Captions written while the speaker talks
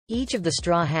Each of the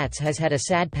Straw Hats has had a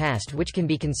sad past which can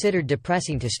be considered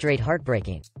depressing to straight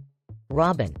heartbreaking.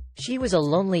 Robin. She was a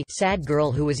lonely, sad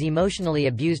girl who was emotionally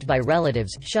abused by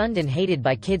relatives, shunned and hated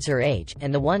by kids her age,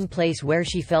 and the one place where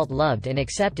she felt loved and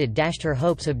accepted dashed her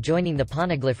hopes of joining the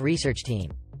Poneglyph research team.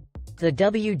 The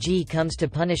WG comes to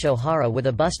punish Ohara with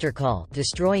a buster call,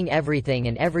 destroying everything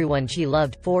and everyone she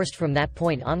loved, forced from that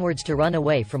point onwards to run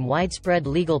away from widespread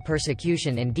legal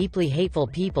persecution and deeply hateful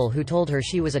people who told her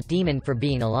she was a demon for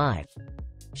being alive.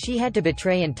 She had to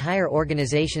betray entire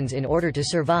organizations in order to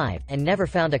survive, and never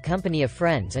found a company of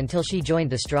friends until she joined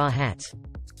the Straw Hats.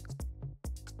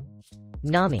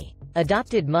 Nami.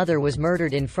 Adopted mother was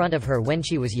murdered in front of her when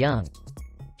she was young.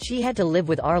 She had to live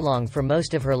with Arlong for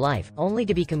most of her life, only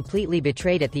to be completely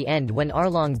betrayed at the end when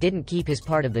Arlong didn't keep his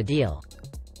part of the deal.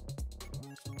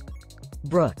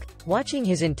 Brook. Watching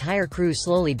his entire crew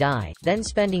slowly die, then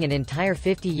spending an entire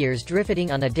 50 years drifting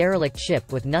on a derelict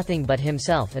ship with nothing but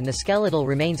himself and the skeletal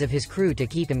remains of his crew to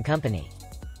keep him company.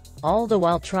 All the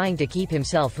while trying to keep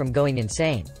himself from going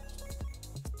insane.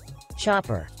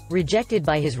 Chopper. Rejected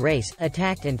by his race,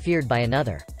 attacked and feared by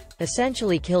another.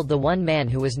 Essentially killed the one man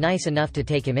who was nice enough to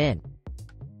take him in.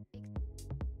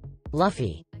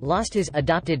 Luffy. Lost his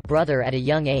adopted brother at a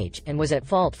young age, and was at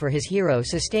fault for his hero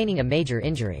sustaining a major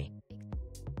injury.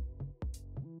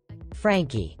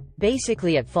 Frankie.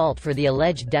 Basically at fault for the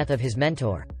alleged death of his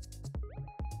mentor.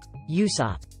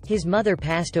 Usopp. His mother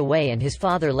passed away and his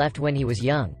father left when he was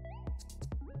young.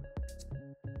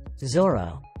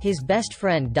 Zoro. His best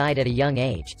friend died at a young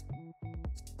age.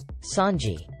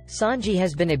 Sanji. Sanji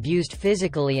has been abused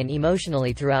physically and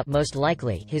emotionally throughout most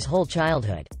likely his whole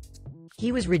childhood.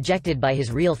 He was rejected by his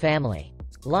real family.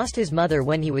 Lost his mother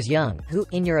when he was young, who,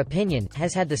 in your opinion,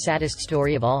 has had the saddest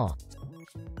story of all.